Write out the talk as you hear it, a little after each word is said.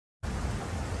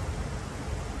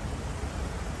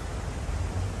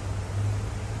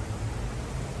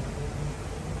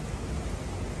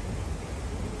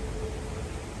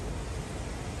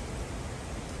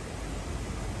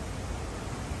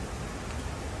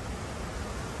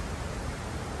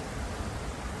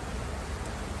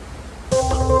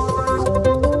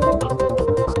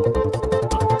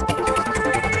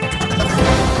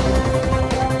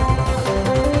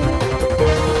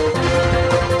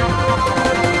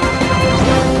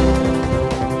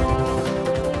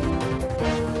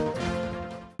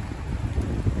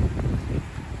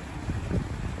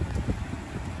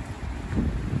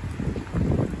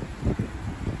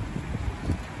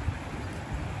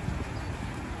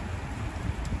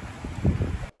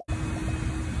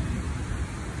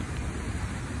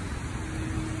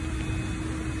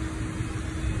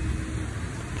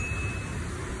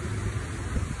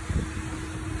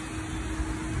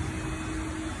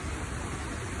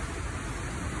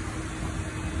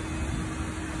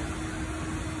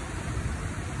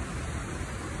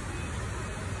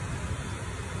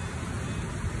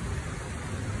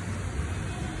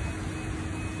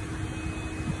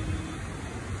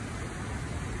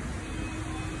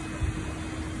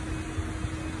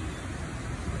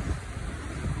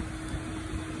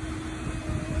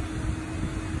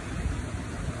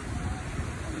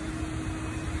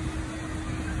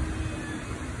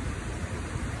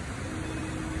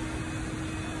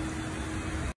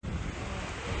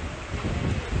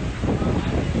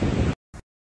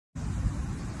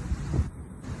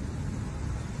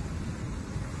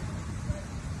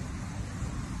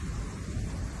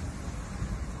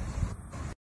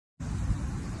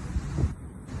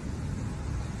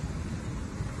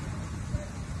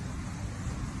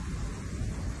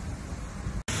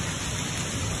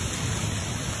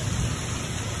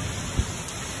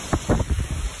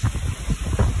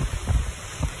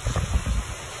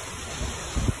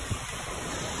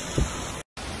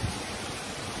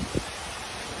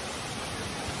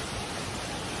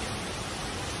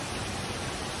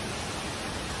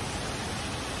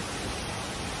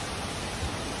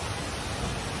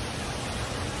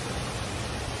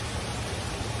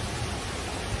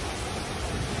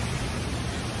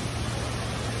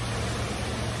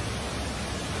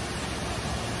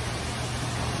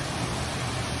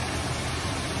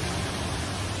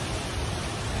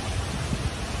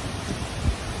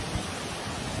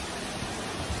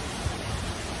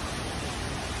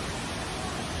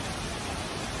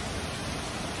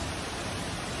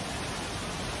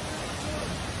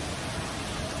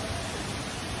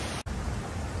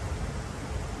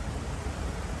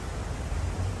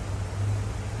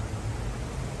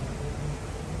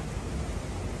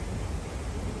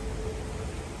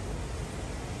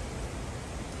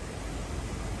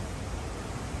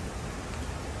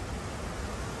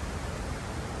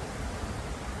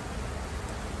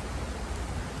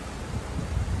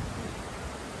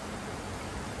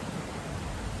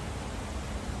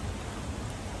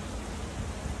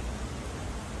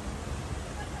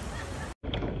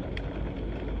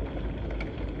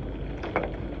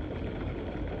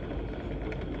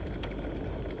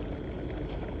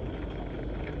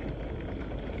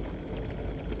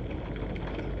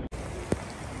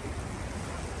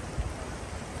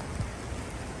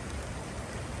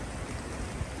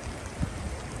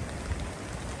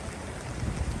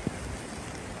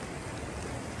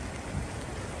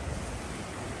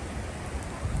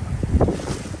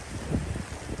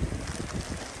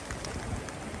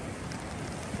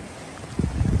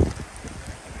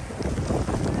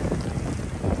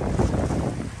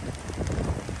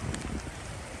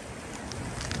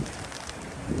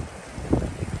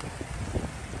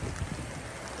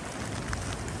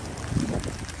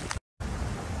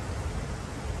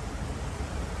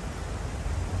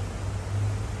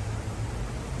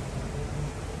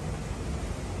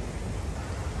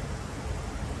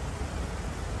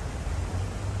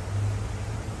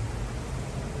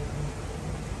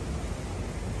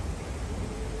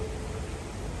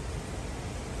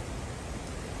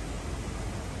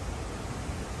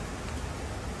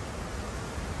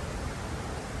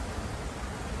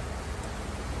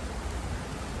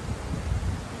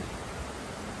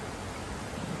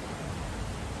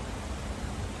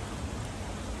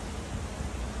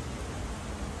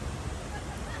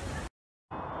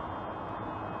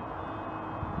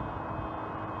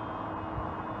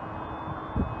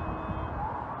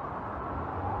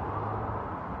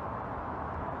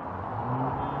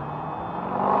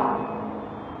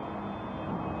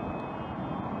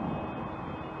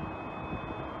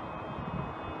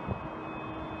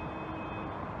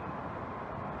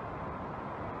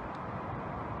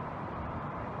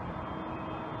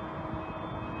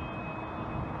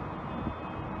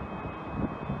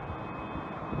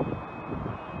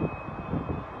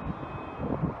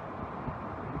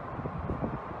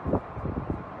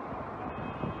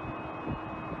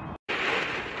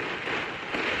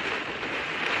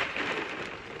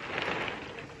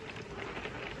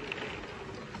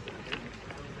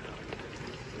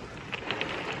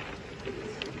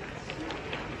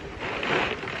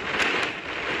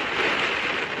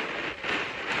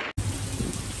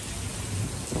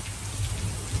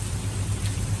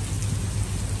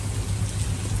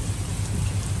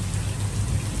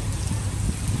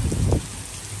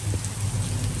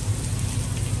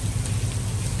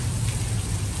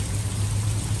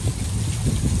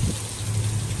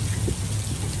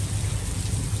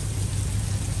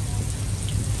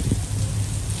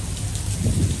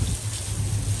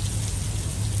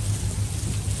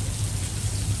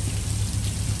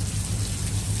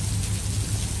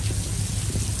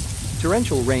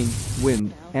Torrential rain,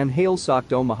 wind, and hail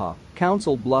socked Omaha,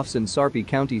 Council Bluffs and Sarpy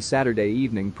County Saturday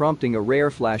evening, prompting a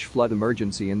rare flash flood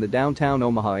emergency in the downtown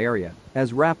Omaha area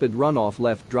as rapid runoff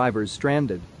left drivers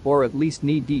stranded or at least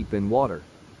knee-deep in water.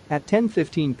 At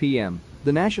 10:15 p.m.,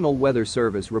 the National Weather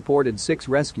Service reported 6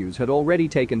 rescues had already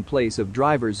taken place of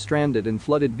drivers stranded in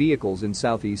flooded vehicles in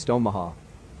southeast Omaha.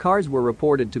 Cars were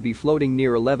reported to be floating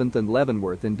near 11th and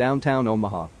Leavenworth in downtown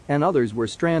Omaha, and others were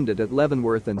stranded at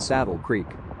Leavenworth and Saddle Creek.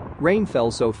 Rain fell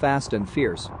so fast and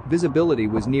fierce, visibility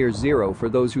was near zero for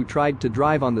those who tried to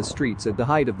drive on the streets at the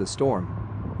height of the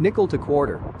storm. Nickel to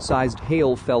quarter-sized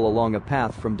hail fell along a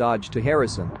path from Dodge to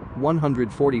Harrison,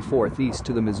 144th east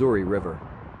to the Missouri River.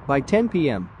 By 10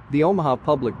 p.m., the Omaha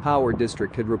Public Power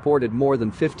District had reported more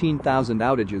than 15,000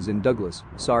 outages in Douglas,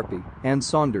 Sarpy, and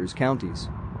Saunders counties.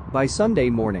 By Sunday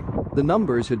morning, the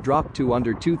numbers had dropped to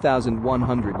under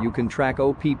 2,100. You can track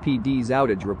OPPD's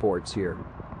outage reports here.